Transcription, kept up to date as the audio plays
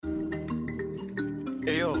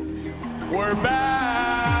Ayo. We're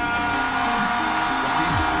back.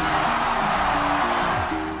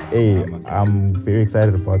 Hey, I'm very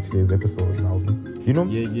excited about today's episode, Malvin. You know,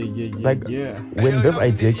 when this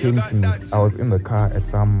idea came to me, I was in the car at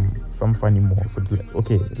some funny mall. So,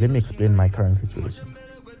 okay, let me explain my current situation.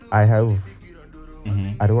 I have,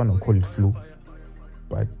 I don't want to call it flu,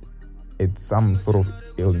 but it's some sort of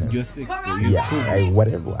illness. You're sick, bro.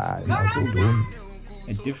 Whatever.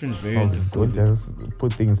 A different variant of don't COVID. just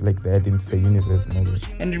put things like that into the universe, Malvin.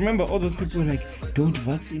 And remember, all those people like, don't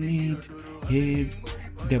vaccinate. Hey,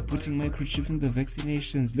 they're putting microchips in the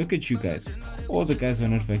vaccinations. Look at you guys. All the guys who are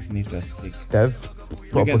not vaccinated are sick. That's You guys are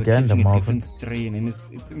propaganda, catching a Malvin. different strain, and it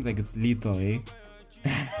seems like it's lethal, eh?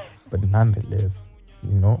 But nonetheless,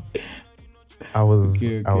 you know, I was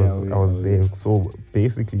there. So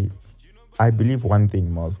basically, I believe one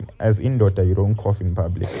thing, Marvin. As in-daughter, you don't cough in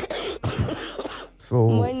public.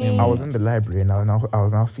 So I was in the library and I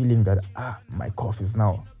was now feeling that my cough is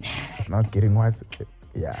now it's not getting what?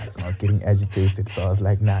 Yeah, it's not getting agitated. So I was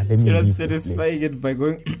like, nah, let me You're not leave this place. satisfying it by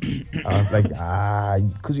going. I was like,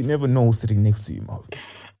 because you never know who's sitting next to you, Marvin.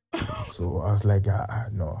 So I was like,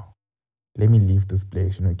 no, let me leave this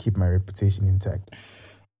place, keep my reputation intact.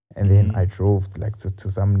 And then I drove like to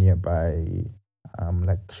some nearby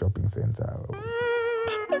like shopping center.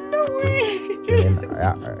 And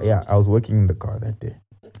then, I was working in the car that day.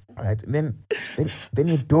 All right. And then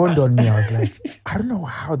it dawned on me. I was like, I don't know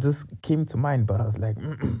how this came to mind, but I was like,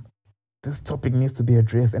 this topic needs to be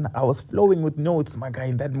addressed. And I was flowing with notes, my guy,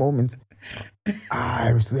 in that moment.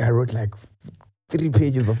 I wrote like 3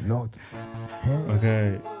 pages of notes.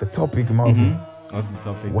 Okay. The topic, Marvin. What's the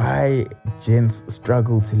topic? Why gents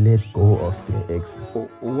struggle to let go of their exes.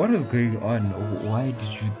 What was going on? Why did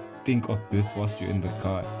you think of this whilst you're in the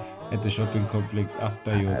car at the shopping complex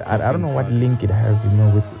after your... I don't know what link it has,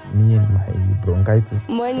 with me and my bronchitis.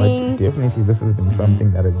 But definitely this has been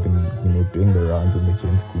something that has been, doing the rounds in the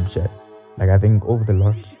gents group chat. Like I think over the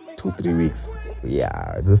last 2-3 weeks,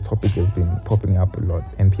 this topic has been popping up a lot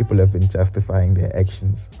and people have been justifying their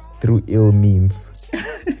actions through ill means.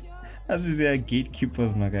 As if they are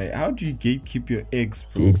gatekeepers, my guy. How do you gatekeep your ex,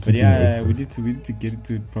 bro? Gatekeeping But we exes. need to get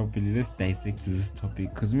into it properly. Let's dissect this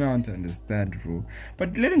topic because I want to understand, bro.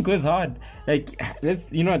 But letting go is hard. Like, let's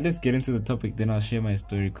get into the topic. Then I'll share my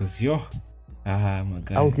story because my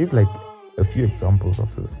guy. I'll give like a few examples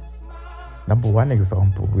of this. Number one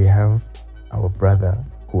example, we have our brother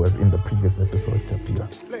who was in the previous episode, Tapia.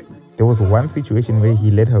 There was one situation where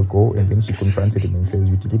he let her go and then she confronted him and says,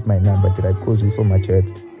 "You delete my number, did I cause you so much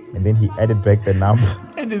hurt?" And then he added back the number.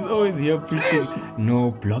 And he's always here preaching,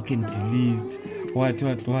 no, block and delete. What?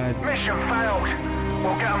 Mission failed.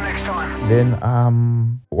 We'll get them next time. Then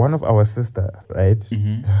one of our sisters, right?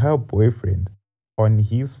 Her boyfriend, on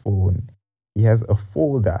his phone, he has a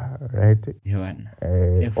folder, right?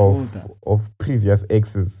 Of previous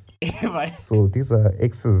exes. So these are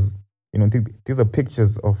exes. These are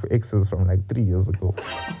pictures of exes from like 3 years ago.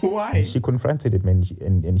 Why? And she confronted him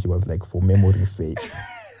and he was like, for memory's sake.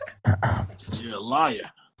 You're a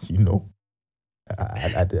liar.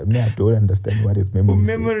 I don't understand what is For memory's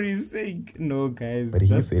sake. memory's sake. No, guys. But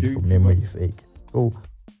he said for memory's sake. So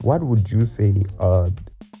what would you say are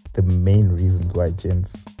the main reasons why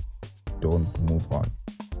gents don't move on?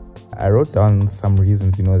 I wrote down some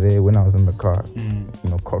reasons, there when I was in the car,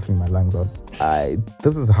 coughing my lungs out.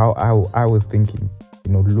 This is how I was thinking,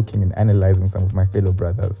 looking and analyzing some of my fellow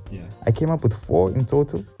brothers. Yeah. I came up with 4 in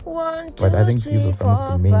total. 1, 2, But I think these are 3, some of the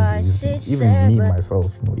 4, main 5, reasons. 6, Even me, 7.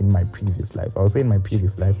 myself, in my previous life. I was saying my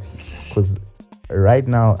previous life because right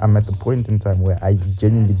now I'm at the point in time where I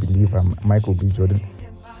genuinely believe I'm Michael B. Jordan.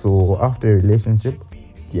 So after a relationship,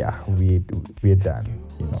 we're done,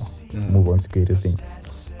 move on to greater things.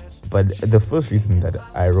 But the first reason that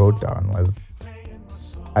I wrote down was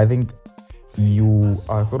I think you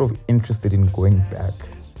are sort of interested in going back.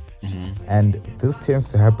 And this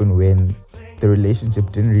tends to happen when the relationship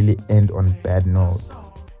didn't really end on bad notes.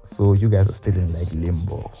 So you guys are still in like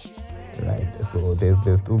limbo, right? So there's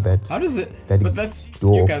still that. How does it? That But that's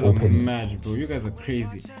door you guys opening. are mad, bro. You guys are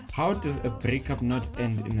crazy. How does a breakup not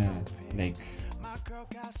end in a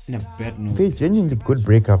bad note? They're genuinely good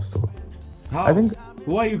breakups, though. How? I think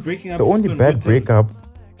Why are you breaking up? the if only it's on bad good terms? breakup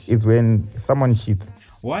is when someone cheats.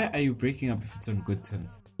 Why are you breaking up if it's on good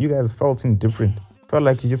terms? You guys felt indifferent. Felt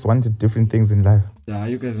like you just wanted different things in life. Nah,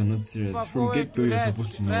 you guys are not serious. From get-go, you're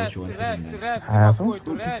supposed to know what you wanted in life. Some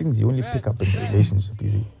stupid things you only pick up in a relationship, you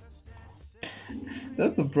see.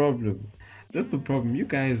 That's the problem. You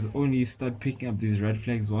guys only start picking up these red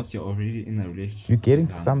flags whilst you're already in a relationship. You're getting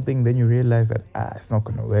to something, then you realize that it's not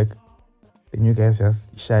gonna work. then you guys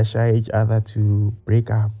just shy each other to break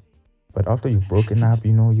up. But after you've broken up,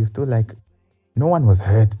 you still like, no one was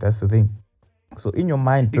hurt. That's the thing. So in your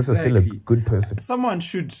mind, this is still a Exactly. good person. Someone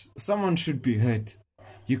should be hurt.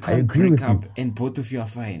 You I can't agree break with up you. and both of you are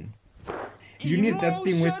fine. You need that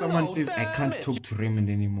thing where someone says, I can't talk to Raymond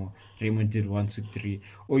anymore. Raymond did 1, 2, 3.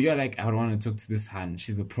 Or you're like, I don't want to talk to this Han.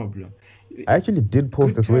 She's a problem. I actually did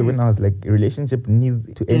post Good this way when times. I was like, a relationship needs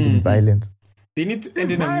to end in violence. They need to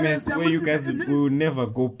end in a mess where you guys will never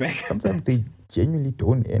go back. Sometimes they genuinely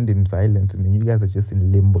don't end in violence, and then you guys are just in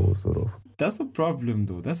limbo, sort of. That's a problem,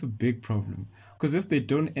 though. That's a big problem. Because if they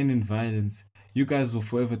don't end in violence, you guys will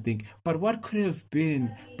forever think, but what could have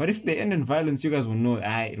been? But if they end in violence, you guys will know,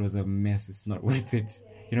 it was a mess. It's not worth it.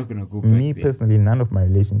 You're not going to go back Me there. personally, none of my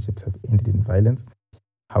relationships have ended in violence.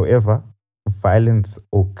 However, violence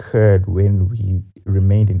occurred when we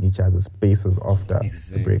remained in each other's spaces after the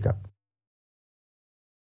Exactly. breakup.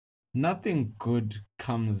 Nothing good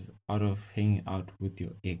comes out of hanging out with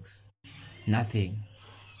your ex. Nothing.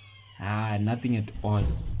 Nothing at all.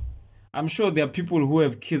 I'm sure there are people who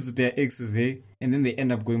have kids with their exes, and then they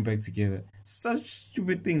end up going back together. Such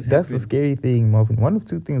stupid things That's the happen. scary thing, Marvin. One of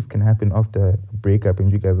two things can happen after a breakup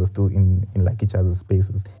and you guys are still in like each other's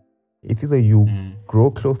spaces. It's either you grow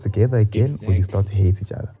close together again or Exactly. you start to hate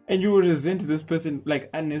each other. And you will resent this person like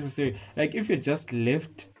unnecessary. Like if you just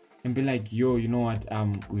left and be like, yo, you know what?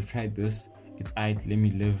 We've tried this. It's alright, let me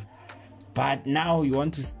live. But now you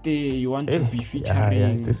want to stay, you want to be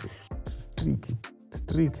featuring. It's tricky.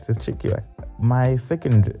 It's a tricky one. My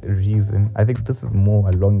second reason, I think this is more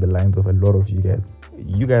along the lines of a lot of you guys.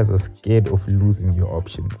 You guys are scared of losing your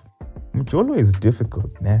options. Mjolo is difficult,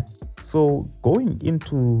 nah? So going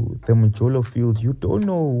into the Mjolo field, you don't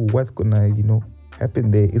know what's gonna,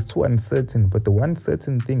 happen there. It's too uncertain. But the one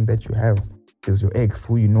certain thing that you have is your ex,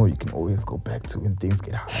 who you can always go back to when things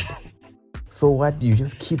get hard. So what? You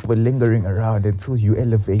just keep lingering around until you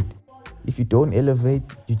elevate. If you don't elevate,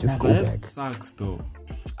 you just go That back. sucks though.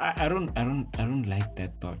 I don't like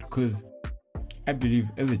that thought, because I believe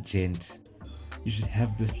as a gent, you should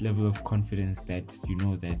have this level of confidence that you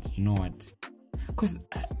know what. Because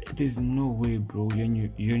there's no way, bro.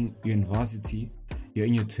 You're in varsity, you're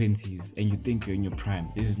in your 20s, and you think you're in your prime.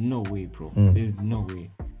 There's no way, bro. There's no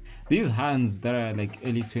way. These hands that are like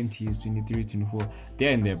early 20s, 23, 24,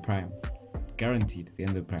 they're in their prime. Guaranteed, they're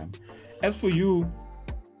in their prime. As for you,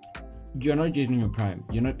 you're not yet in your prime.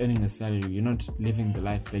 You're not earning a salary. You're not living the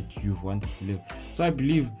life that you've wanted to live. So I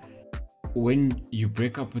believe when you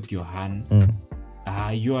break up with your Han,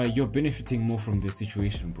 you're benefiting more from the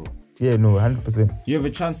situation, bro. Yeah, no, 100%. You have a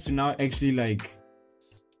chance to now actually like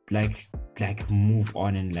move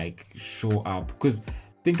on and like show up. Because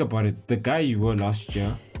think about it, the guy you were last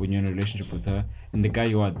year when you're in a relationship with her and the guy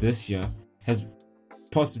you are this year has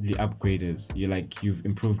possibly upgraded. You've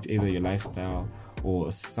improved either your lifestyle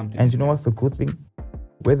or something. And you know what's the good thing?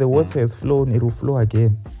 Where the water has flown, it will flow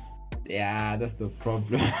again. Yeah, that's the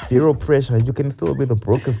problem. Zero pressure. You can still be the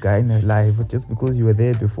brokest guy in your life, but just because you were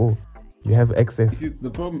there before, you have access. See,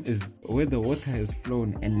 the problem is where the water has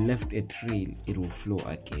flown and left a trail, it will flow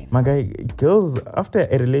again. My guy, girls, after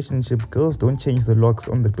a relationship, girls don't change the locks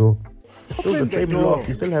on the door. It's still the same lock.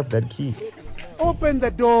 You still have that key. Open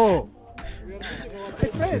the door. My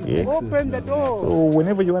friend, Yeah. open the door. So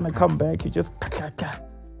whenever you want to come back, you just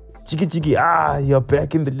jiggy, you're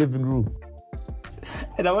back in the living room.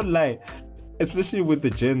 And I won't lie, especially with the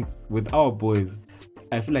gents, with our boys,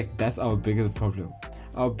 I feel like that's our biggest problem.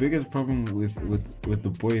 Our biggest problem with the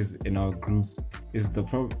boys in our group is the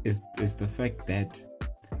fact that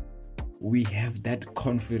we have that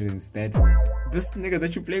confidence that this nigga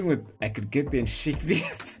that you're playing with, I could get there and shake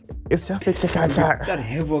this. It's just like Start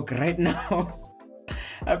havoc right now.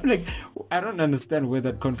 I feel like I don't understand where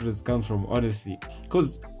that confidence comes from, honestly.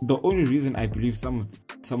 Because the only reason I believe some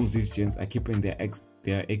of these gents are keeping their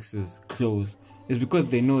exes close is because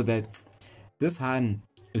they know that this Han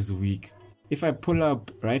is weak. If I pull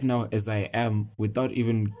up right now as I am without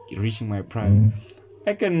even reaching my prime,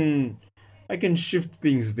 I can shift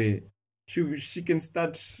things there. She can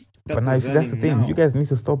start. But now, that's the thing. now. You guys need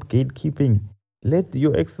to stop gatekeeping. Let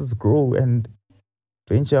your exes grow and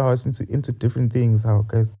venture out into different things. How,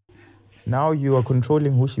 guys? Now you are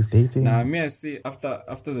controlling who she's dating. Nah, may I say,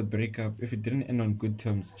 after the breakup, if it didn't end on good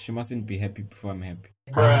terms, she mustn't be happy before I'm happy.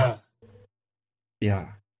 Yeah,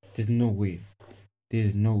 there's no way.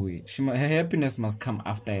 There's no way. Her happiness must come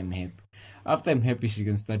after I'm happy. After I'm happy, she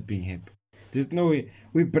can start being happy. There's no way.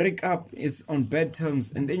 We break up, it's on bad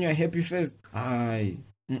terms, and then you're happy first. I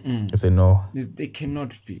say no. They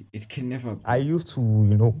cannot be. It can never be. I used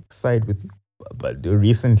to, side with you, but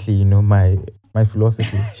recently, my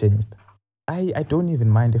philosophy has changed. I don't even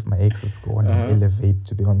mind if my exes go on and elevate,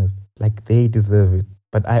 to be honest. Like, they deserve it.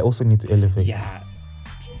 But I also need to elevate. Yeah,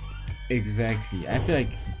 exactly. I feel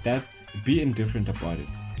like be indifferent about it.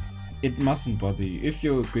 It mustn't bother you. If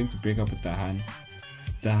you're going to break up with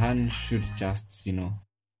the Han should just,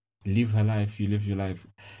 live her life, you live your life.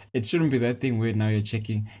 It shouldn't be that thing where now you're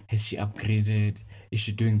checking, has she upgraded? Is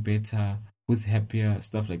she doing better? Who's happier?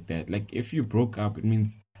 Stuff like that. Like, if you broke up, it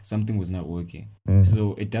means something was not working.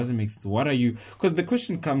 So it doesn't make sense. Because the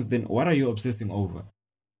question comes then, what are you obsessing over?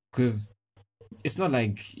 Because it's not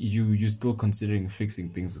like you're still considering fixing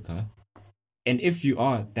things with her. And if you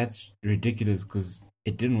are, that's ridiculous because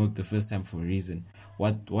it didn't work the first time for a reason.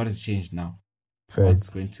 What has changed now? What's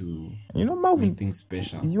going to Marvin, make things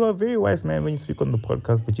special? You are a very wise man when you speak on the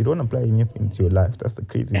podcast, but you don't apply anything to your life. That's the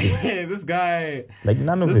crazy thing. This guy. Like,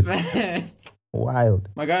 none of this it. Man. Wild.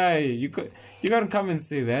 My guy, you gotta come and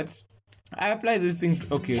say that. I apply these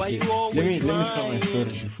things. Okay. Let me tell my story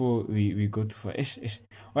before we go to for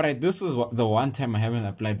Alright, this was the one time I haven't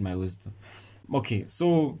applied my wisdom. Okay,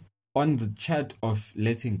 so on the chat of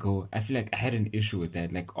letting go, I feel like I had an issue with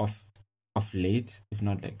that, like off late, if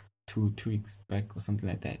not like 2 weeks back or something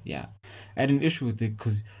like that. Yeah, I had an issue with it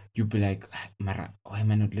because you'd be like, Mara, why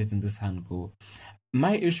am I not letting this Han go?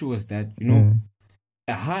 My issue was that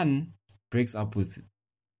a Han breaks up with,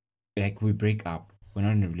 like, we break up. We're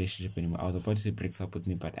not in a relationship anymore. I was about to say breaks up with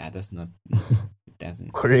me, but that's not. It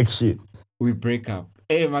doesn't. Correct shit. We break up.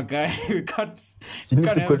 Hey, my guy, we can't. You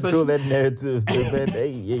need to control that narrative, man.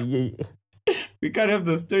 Hey. We can't have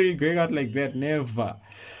the story going out like that. Never.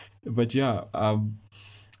 But yeah,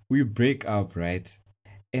 we break up, right?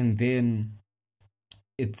 And then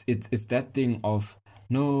it's that thing of,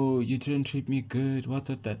 no, you didn't treat me good. What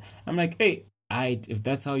that? I'm like, hey, if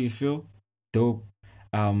that's how you feel, dope.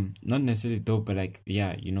 Not necessarily dope, but like,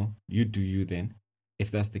 yeah, you do you then,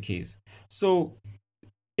 if that's the case. So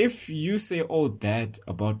if you say all that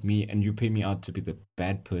about me and you pay me out to be the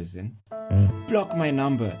bad person, block my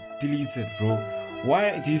number, delete it, bro.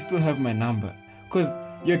 Why do you still have my number? Because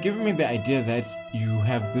you're giving me the idea that you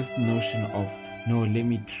have this notion of, no, let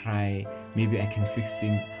me try, maybe I can fix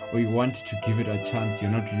things, or you want to give it a chance,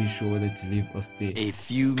 you're not really sure whether to leave or stay. A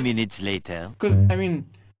few minutes later. Because, I mean,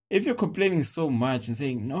 if you're complaining so much and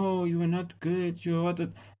saying, no, you were not good, you were what,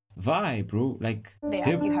 why, bro? Like, they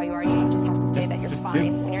ask you how you are, you just have to say that you're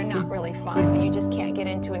fine when you're not really fine, but you just can't get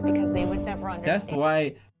into it because they would never understand. That's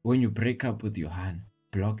why when you break up with your Han,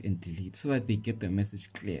 block and delete so that they get the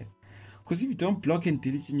message clear. Because if you don't block and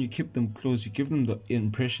delete and you keep them close, you give them the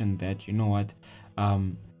impression that, you know what,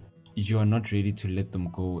 you are not ready to let them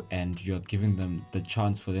go and you're giving them the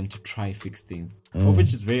chance for them to try fix things, of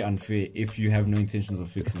which is very unfair if you have no intentions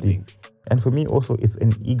of fixing things. And for me also, it's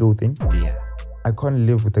an ego thing. Yeah. I can't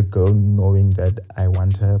live with a girl knowing that I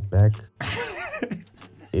want her back.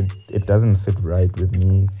 It doesn't sit right with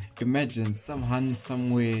me. Imagine some Han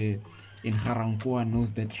somewhere in Harankoa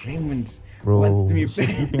knows that Raymond Bro, wants me she's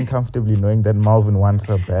back. sleeping comfortably knowing that Marvin wants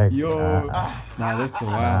her back. Yo, that's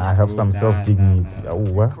wild. I have some self-dignity.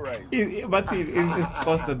 But see, it's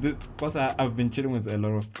Xhosa. I've been chilling with a lot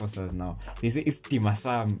of Xhosas now. They say istima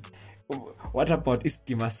sam. What about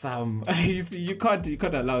istima sam? You see, you can't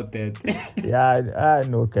allow that. Yeah, I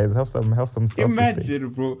know, guys. Have some self-respect. Imagine,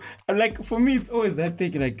 bro. Like, for me, it's always that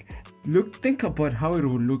thing. Like, think about how it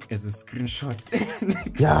will look as a screenshot.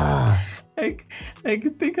 Like,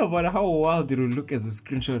 think about how wild it will look as a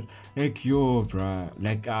screenshot. Like, yo, bruh.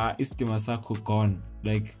 Like, istima sako gone.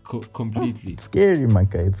 Like, completely. It's scary, my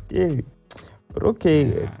guy. It's scary. But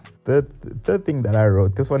okay, the third thing that I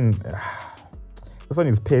wrote, this one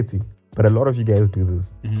is petty. But a lot of you guys do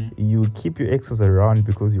this. You keep your exes around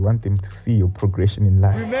because you want them to see your progression in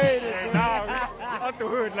life. We made it now. Out the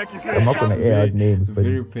hood, like you said. I'm not going to air out names, but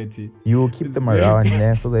very petty. You keep them around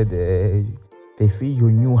there so that they see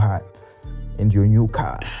your new hat and your new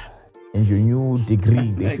car and your new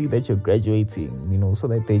degree. They see that you're graduating, so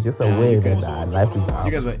that they're just aware that life is hard.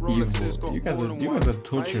 You guys are evil. You guys are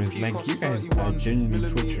torturers. Like, you guys are genuinely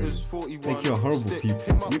torturers. Like, you're horrible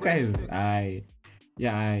people. You guys,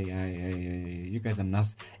 you guys are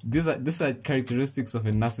these are characteristics of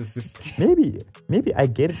a narcissist. Maybe I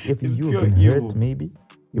get it if It's you've pure been evil. hurt, maybe.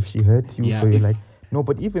 If she hurt you, so you're like, no,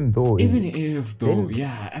 but even though, I feel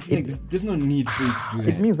like there's no need for you to do that.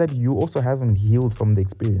 It means that you also haven't healed from the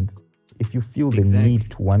experience. If you feel the need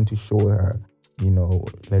to want to show her,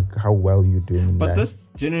 like how well you're doing in But life. that's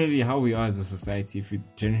generally how we are as a society. If you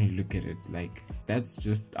generally look at it, like, that's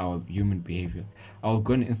just our human behavior. I'll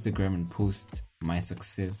go on Instagram and post my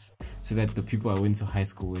success so that the people I went to high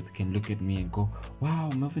school with can look at me and go, wow,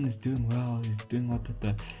 Marvin is doing well, he's doing what.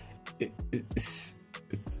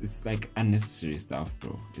 it's like unnecessary stuff,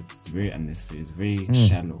 bro. It's very unnecessary. It's very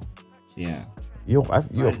shallow. Yeah.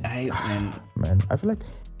 Man, I feel like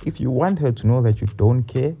if you want her to know that you don't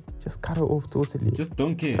care, just cut her off totally. Just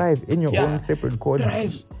don't care. Thrive in your own separate corner.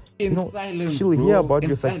 Thrive in silence. She'll hear about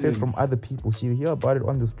your silence. success from other people. She'll hear about it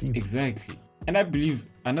on the streets. Exactly. And I believe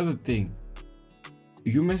another thing,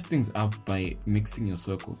 you mess things up by mixing your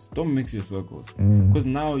circles. Don't mix your circles. Because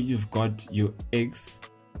now you've got your ex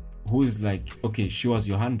who's like, okay, she was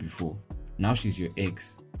your hand before. Now she's your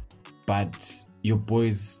ex. But your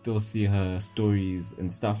boys still see her stories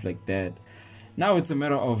and stuff like that. Now it's a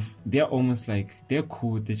matter of they're almost like they're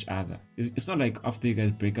cool with each other. It's not like after you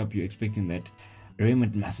guys break up, you're expecting that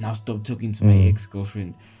Raymond must now stop talking to my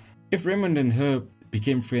ex-girlfriend. If Raymond and her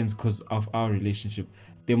became friends because of our relationship,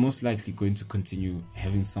 they're most likely going to continue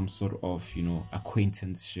having some sort of,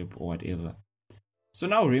 acquaintanceship or whatever. So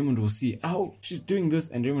now Raymond will see, oh, she's doing this,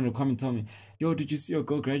 and Raymond will come and tell me, yo, did you see your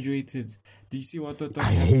girl graduated? Did you see what happened?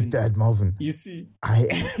 I hate that, Marvin. You see? I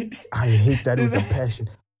hate that with a passion.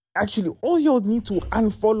 Actually, all y'all need to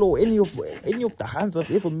unfollow any of the hands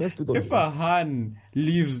I've ever messed with. If a Han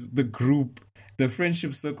leaves the group, the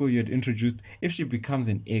friendship circle you had introduced, if she becomes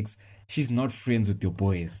an ex, she's not friends with your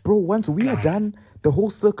boys. Bro, once we are done, the whole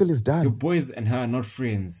circle is done. Your boys and her are not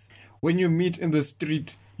friends. When you meet in the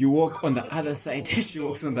street, you walk on the other side, she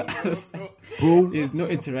walks on the other side. Bro, there's no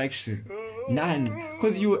interaction. None.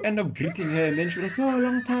 Because you end up greeting her and then she'll be like, yo,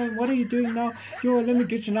 long time, what are you doing now? Yo, let me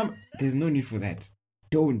get your number. There's no need for that.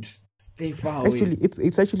 Don't. Stay far away. Actually,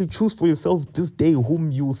 it's actually choose for yourself this day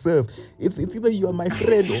whom you serve. It's either you are my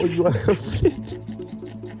friend or you are her friend.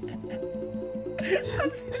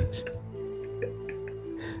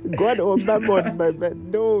 God or Mammon, my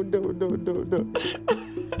man. No.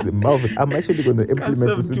 Marvin, I'm actually going to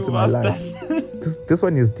implement this into my life. This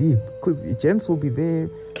one is deep because gents will be there,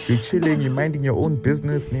 you're chilling, you're minding your own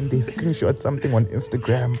business, and then they screenshot something on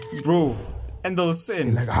Instagram. Bro, and they'll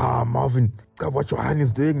send. They're like, Marvin, God, what your hand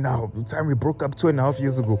is doing now. The time we broke up 2.5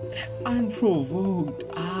 years ago. Unprovoked.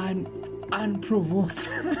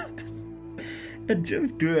 And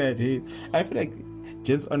just do that, hey. I feel like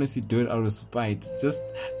gents honestly do it out of spite. Just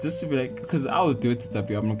to be like, because I'll do it to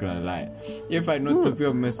Tapio, I'm not gonna lie. If I know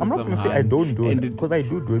Tapio mess with I'm not some gonna say I don't do it, because I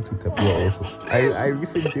do it to Tapio also. I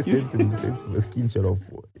recently sent him a screenshot of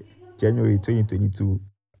January 2022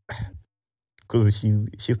 because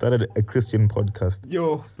she started a Christian podcast.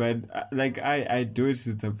 Yo, but like I do it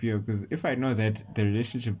to Tapio because if I know that the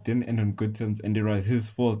relationship didn't end on good terms and it was his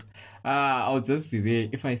fault, I'll just be there.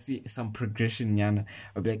 If I see some progression, Yana,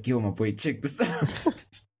 I'll be like, yo, my boy, check this out.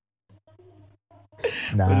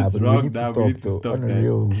 Nah, but wrong. we need to stop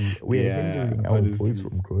that. We're hindering our boys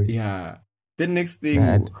from growing. Yeah. The next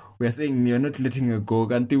thing, we're saying you're not letting her go.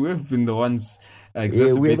 Auntie, we've been the ones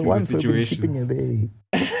exacerbating the situation.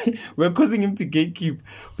 We're causing him to gatekeep.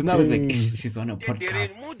 Because now it's like, she's on a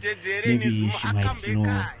podcast. Maybe she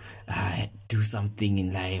might, do something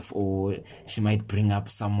in life, or she might bring up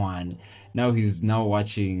someone. Now he's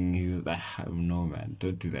watching. He's like, no, man,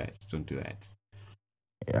 don't do that. Don't do that.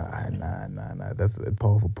 Yeah, nah. That's a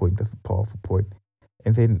powerful point.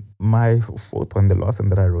 And then my fourth one, the last one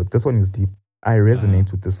that I wrote, this one is deep. I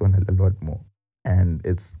resonate with this one a lot more. And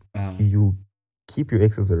it's you keep your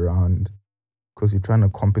exes around because you're trying to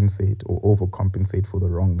compensate or overcompensate for the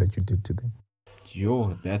wrong that you did to them.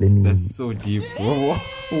 Yo, that's so deep. Whoa.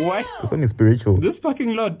 What? This one is spiritual. This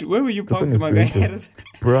parking lot, where were you parked, my guy?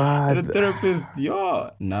 Bruh. At a therapist.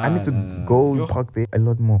 Yo, I need to go park there a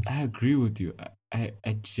lot more. I agree with you. I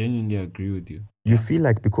genuinely agree with you. You feel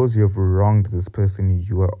like because you have wronged this person,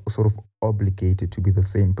 you are sort of obligated to be the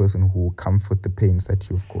same person who will comfort the pains that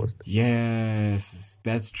you've caused. Yes,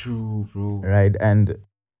 that's true, bro. Right, and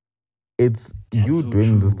it's that's you so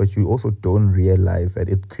doing true. This, but you also don't realize that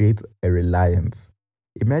it creates a reliance.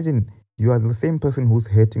 Imagine you are the same person who's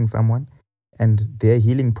hurting someone, and their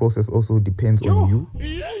healing process also depends on you.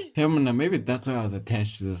 Hey, man, maybe that's why I was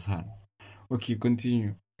attached to this hand. Okay,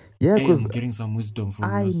 continue. Yeah, because getting some wisdom from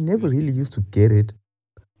I never really used to get it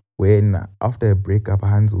when after a breakup,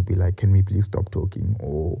 Hans will be like, can we please stop talking?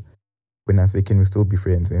 Or when I say, can we still be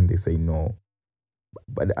friends? And they say no.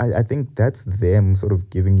 But I think that's them sort of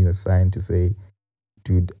giving you a sign to say,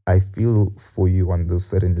 dude, I feel for you on this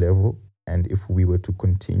certain level. And if we were to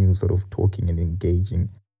continue sort of talking and engaging,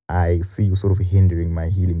 I see you sort of hindering my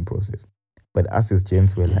healing process. But us as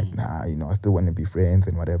gents, we're like, nah, I still want to be friends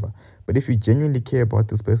and whatever. But if you genuinely care about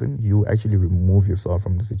this person, you actually remove yourself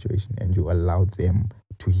from the situation and you allow them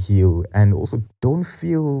to heal. And also don't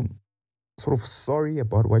feel sort of sorry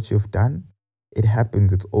about what you've done. It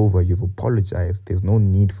happens, it's over, you've apologized. There's no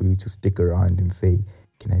need for you to stick around and say,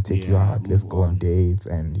 Can I take you Yeah, out? Let's move go on on. dates,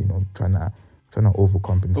 and trying to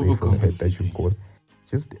overcompensate for the hurt that you've Overcompensating. caused.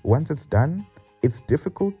 Just once it's done, it's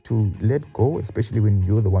difficult to let go, especially when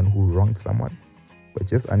you're the one who wronged someone. But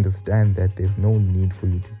just understand that there's no need for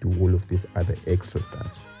you to do all of this other extra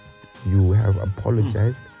stuff. You have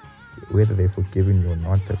apologized. Whether they've forgiven you or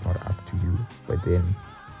not, that's not up to you. But then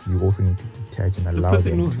you also need to detach and The allow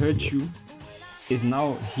person them who to hurt heal. you is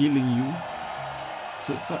now healing you.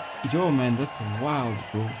 So, yo, man, that's wild,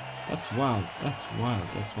 bro. That's wild.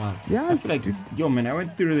 Yeah, I feel like, dude. yo, man, I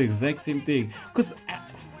went through the exact same thing. Because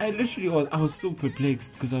I literally was so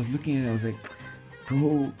perplexed because I was looking at it, I was like,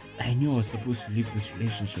 bro, I knew I was supposed to leave this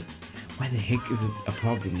relationship. Why the heck is it a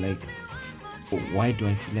problem? Like, why do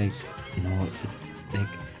I feel like, it's like,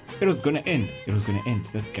 it was gonna end.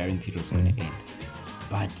 That's guaranteed it was gonna end.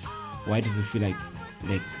 But why does it feel like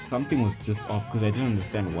something was just off? Because I didn't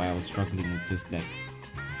understand why I was struggling with just like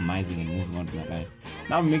mising and moving on to my life.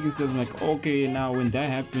 Now I'm making sense. I'm like, okay, now when that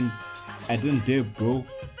happened, I didn't dip, bro.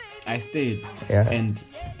 I stayed. Yeah. And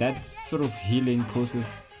that sort of healing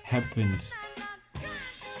process happened.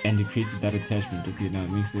 And it created that attachment. Okay, now it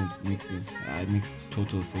makes sense. It makes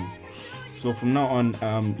total sense. So from now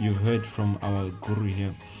on, you've heard from our guru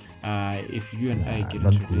here. If you and I get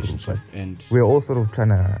not into a guru, relationship but and we're all sort of trying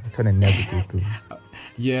to navigate this.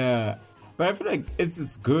 yeah, but I feel like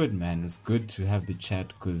it's good, man. It's good to have the chat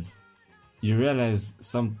because you realize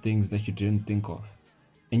some things that you didn't think of,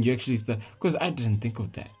 and you actually start. Because I didn't think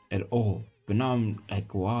of that at all, but now I'm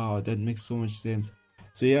like, wow, that makes so much sense.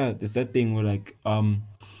 So yeah, there's that thing where like,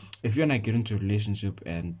 if you and I get into a relationship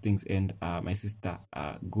and things end, my sister,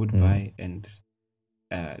 goodbye and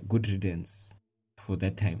good riddance for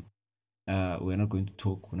that time. We're not going to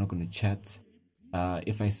talk. We're not going to chat.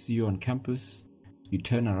 If I see you on campus, you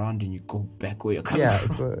turn around and you go back where you're coming Yeah,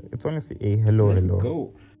 from. it's honestly a hello.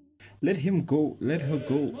 Go. Let him go. Let her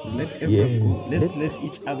go. Let everyone Yes, go. Let's let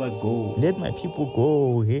each other go. Let my people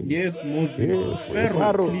go. Hey? Yes, Moses. Yeah, Pharaoh,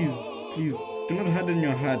 Pharaoh. please, do not harden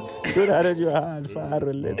your heart. Don't harden your heart,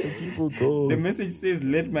 Pharaoh. Let the people go. The message says,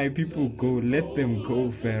 let my people go. Let them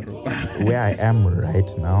go, Pharaoh. Where I am right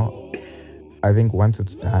now, I think once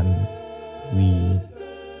it's done, we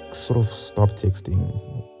sort of stop texting.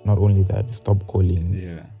 Not only that, stop calling.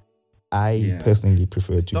 Yeah. I personally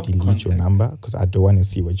prefer Stop to delete your contact. number because I don't want to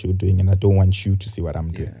see what you're doing and I don't want you to see what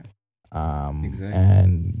I'm doing. Exactly.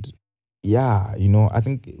 And yeah, I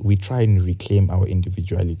think we try and reclaim our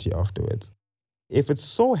individuality afterwards. If it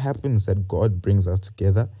so happens that God brings us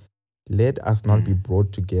together, let us not be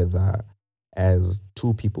brought together as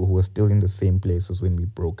two people who are still in the same place as when we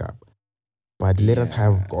broke up. But let us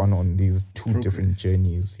have gone on these two different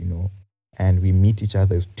journeys, and we meet each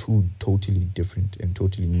other as two totally different and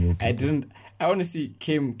totally new people. I honestly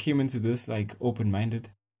came into this like open-minded.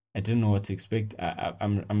 I didn't know what to expect. Like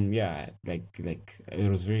it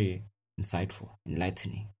was very insightful,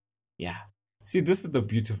 enlightening. Yeah. See, this is the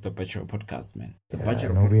beauty of the Bachelor podcast, man. The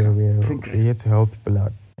Bachelor podcast, we're progress. here to help people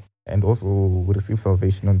out and also receive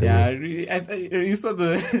salvation on the Yeah, way. really. You saw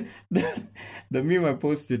the meme I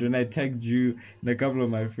posted when I tagged you and a couple of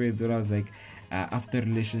my friends, and I was like, after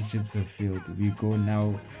relationships have failed, we go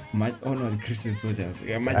now on Christian soldiers.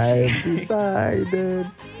 Yeah, I've decided.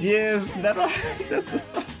 Yes, that's the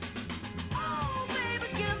song.